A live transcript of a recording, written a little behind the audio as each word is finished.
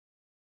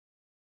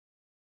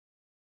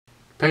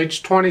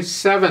Page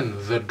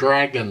 27, the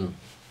dragon.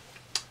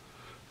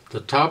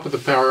 The top of the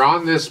power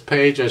on this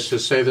page, I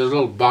should say, there's a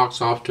little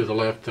box off to the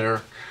left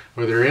there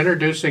where they're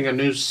introducing a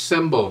new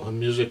symbol, a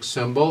music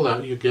symbol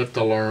that you get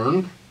to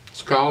learn.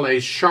 It's called a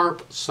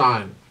sharp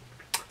sign.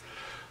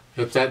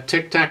 It's that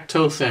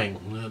tic-tac-toe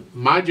thing.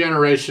 My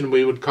generation,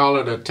 we would call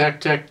it a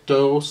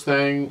tic-tac-toe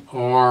thing,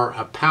 or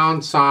a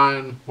pound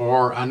sign,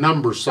 or a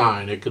number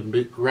sign. It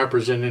could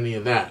represent any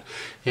of that.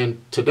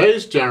 In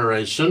today's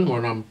generation,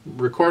 when I'm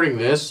recording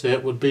this,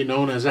 it would be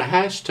known as a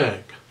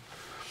hashtag.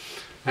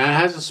 And it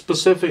has a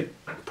specific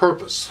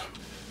purpose.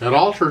 It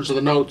alters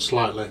the note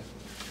slightly.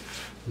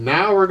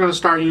 Now we're going to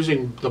start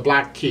using the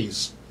black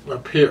keys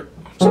up here.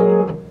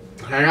 So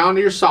hang on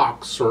to your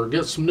socks or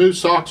get some new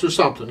socks or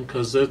something,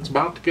 because it's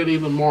about to get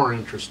even more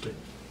interesting.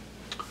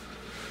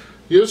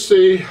 You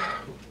see,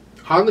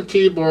 on the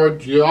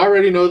keyboard, you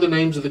already know the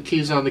names of the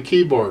keys on the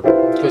keyboard,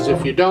 because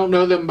if you don't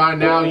know them by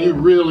now, you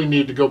really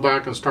need to go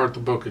back and start the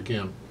book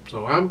again.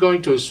 So I'm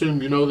going to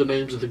assume you know the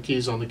names of the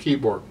keys on the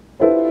keyboard.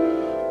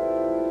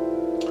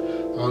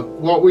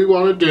 What we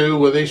want to do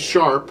with a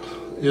sharp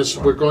is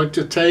we're going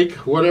to take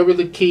whatever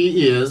the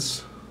key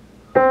is,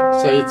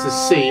 say it's a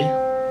C,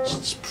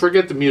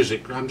 forget the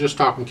music, I'm just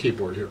talking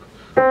keyboard here,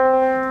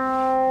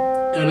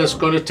 and it's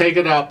going to take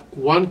it up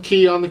one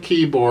key on the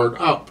keyboard,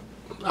 up.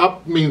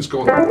 Up means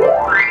going up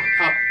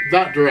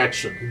that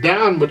direction.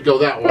 Down would go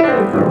that way.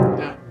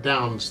 That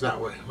down's that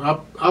way.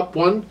 Up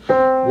one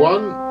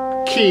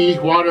key,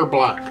 water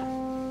black.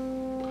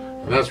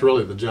 And that's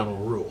really the general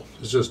rule.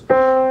 It's just,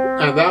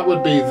 and that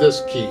would be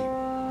this key.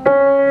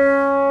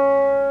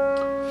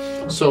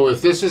 So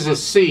if this is a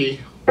C,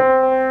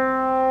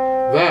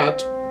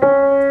 that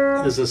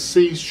is a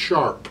C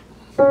sharp.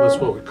 That's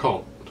what we call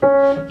it.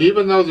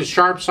 Even though the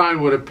sharp sign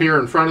would appear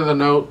in front of the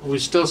note, we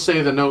still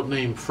say the note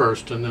name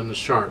first and then the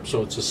sharp.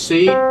 So it's a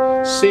C,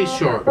 C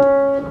sharp,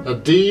 a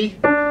D,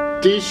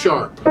 D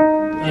sharp,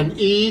 an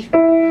E,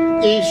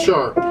 E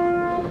sharp.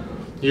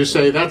 You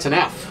say that's an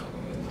F.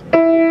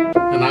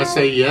 And I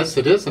say yes,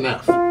 it is an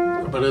F,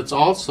 but it's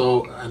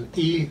also an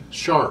E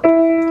sharp.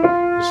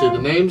 You see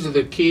the names of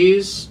the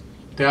keys,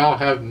 they all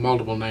have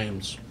multiple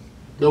names.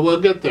 But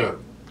we'll get there.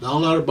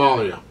 Don't let it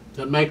bother you.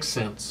 That makes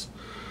sense.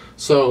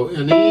 So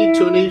an E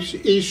to an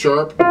E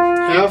sharp,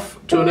 F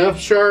to an F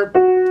sharp,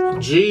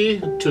 G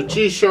to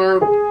G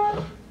sharp,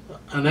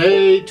 an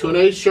A to an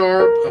A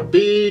sharp, a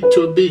B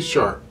to a B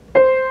sharp.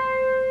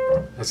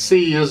 A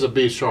C is a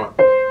B sharp.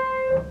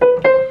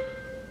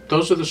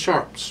 Those are the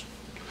sharps.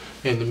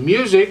 In the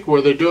music,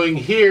 what they're doing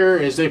here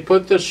is they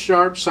put the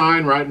sharp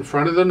sign right in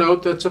front of the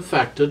note that's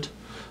affected.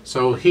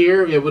 So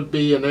here it would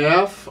be an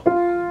F,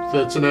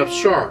 that's an F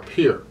sharp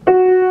here.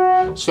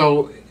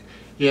 So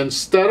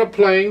instead of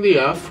playing the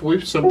F,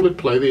 we simply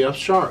play the F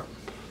sharp.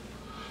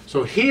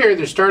 So here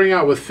they're starting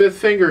out with fifth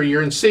finger,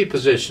 you're in C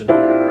position here,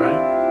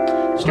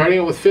 right? Starting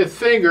out with fifth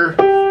finger,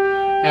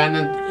 and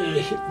then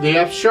the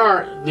F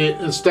sharp,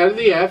 instead of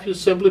the F, you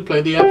simply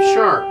play the F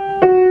sharp.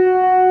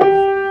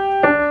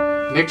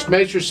 Next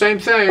measure, same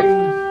thing.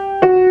 And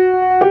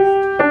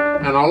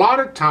a lot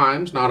of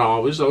times, not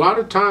always, a lot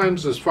of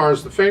times as far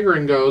as the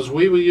fingering goes,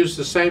 we will use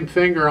the same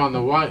finger on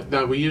the white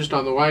that we used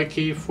on the white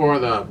key for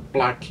the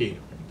black key,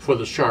 for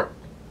the sharp.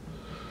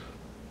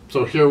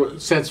 So here,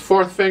 since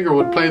fourth finger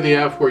would play the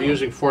F, we're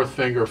using fourth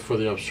finger for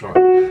the F sharp.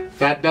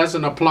 That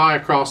doesn't apply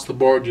across the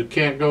board. You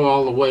can't go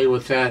all the way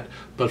with that,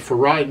 but for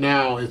right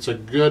now, it's a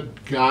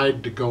good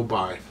guide to go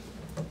by.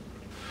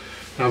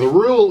 Now the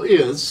rule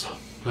is,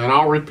 and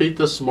I'll repeat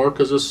this more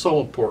because it's so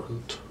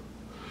important,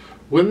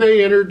 when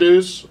they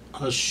introduce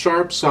a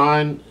sharp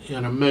sign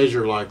in a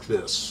measure like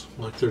this,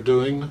 like they're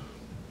doing,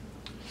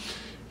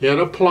 it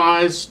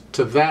applies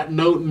to that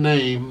note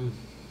name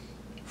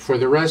for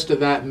the rest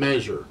of that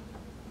measure,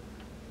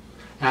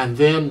 and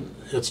then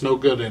it's no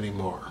good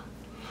anymore.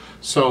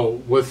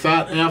 So with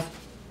that F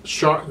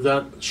sharp,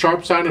 that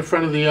sharp sign in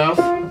front of the F,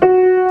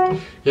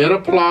 it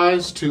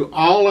applies to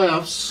all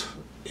F's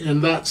in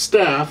that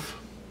staff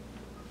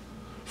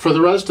for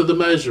the rest of the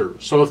measure.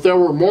 So if there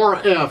were more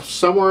F's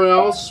somewhere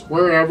else,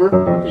 wherever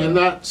in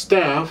that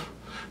staff,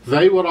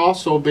 they would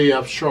also be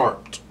F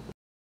sharped.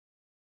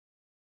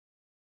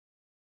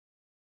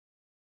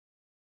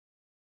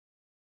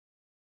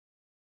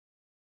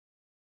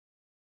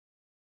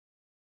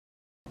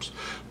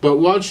 But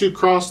once you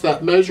cross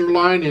that measure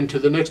line into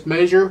the next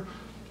measure,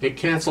 it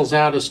cancels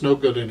out, it's no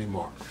good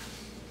anymore.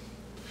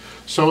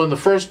 So in the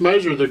first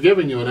measure, they're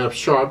giving you an F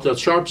sharp, that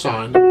sharp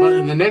sign, but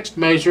in the next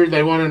measure,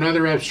 they want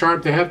another F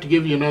sharp, they have to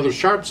give you another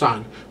sharp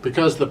sign,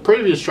 because the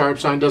previous sharp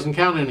sign doesn't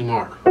count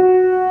anymore.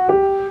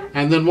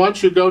 And then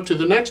once you go to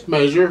the next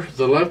measure,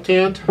 the left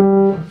hand,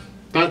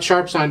 that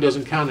sharp sign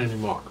doesn't count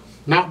anymore.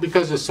 Not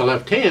because it's the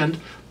left hand,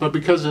 but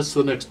because it's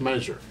the next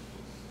measure.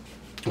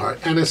 All right,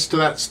 and it's to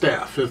that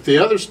staff. If the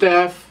other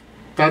staff,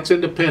 that's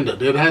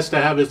independent. It has to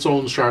have its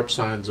own sharp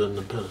signs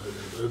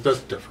independent.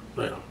 That's different.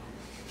 Yeah.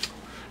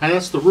 And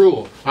that's the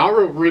rule. I'll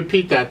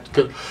repeat that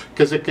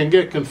because it can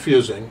get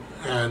confusing,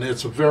 and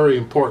it's very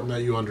important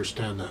that you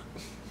understand that.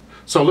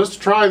 So let's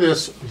try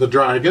this, the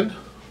dragon,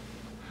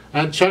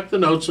 and check the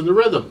notes and the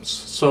rhythms.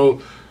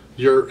 So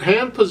your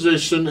hand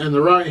position in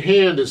the right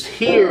hand is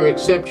here,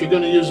 except you're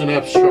going to use an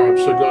F sharp,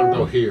 so you're going to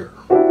go here.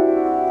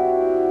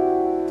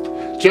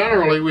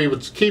 Generally, we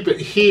would keep it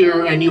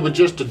here, and you would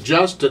just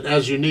adjust it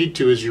as you need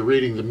to as you're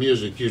reading the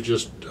music. You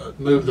just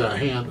move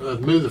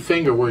the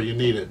finger where you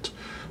need it.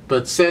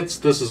 But since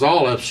this is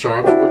all F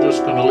sharps, we're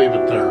just going to leave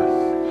it there.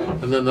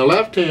 And then the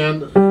left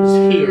hand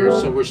is here,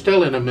 so we're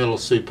still in a middle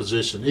C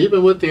position.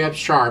 Even with the F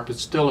sharp,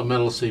 it's still a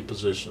middle C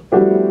position.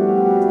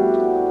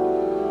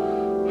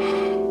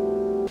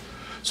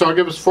 So I'll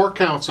give us 4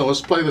 counts, and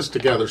let's play this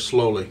together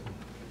slowly,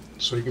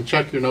 so you can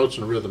check your notes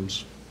and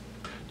rhythms.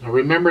 Now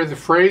remember the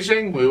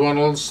phrasing, we want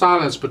a little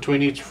silence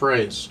between each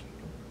phrase.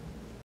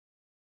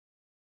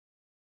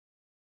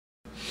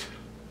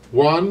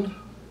 1,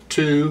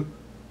 2,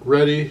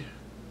 ready,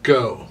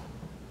 go.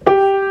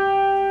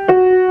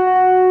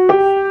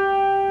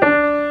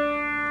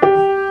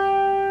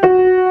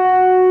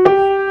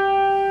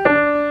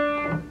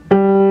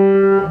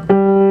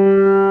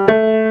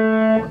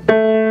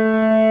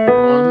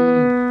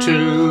 One,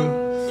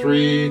 two,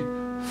 three,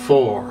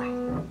 4.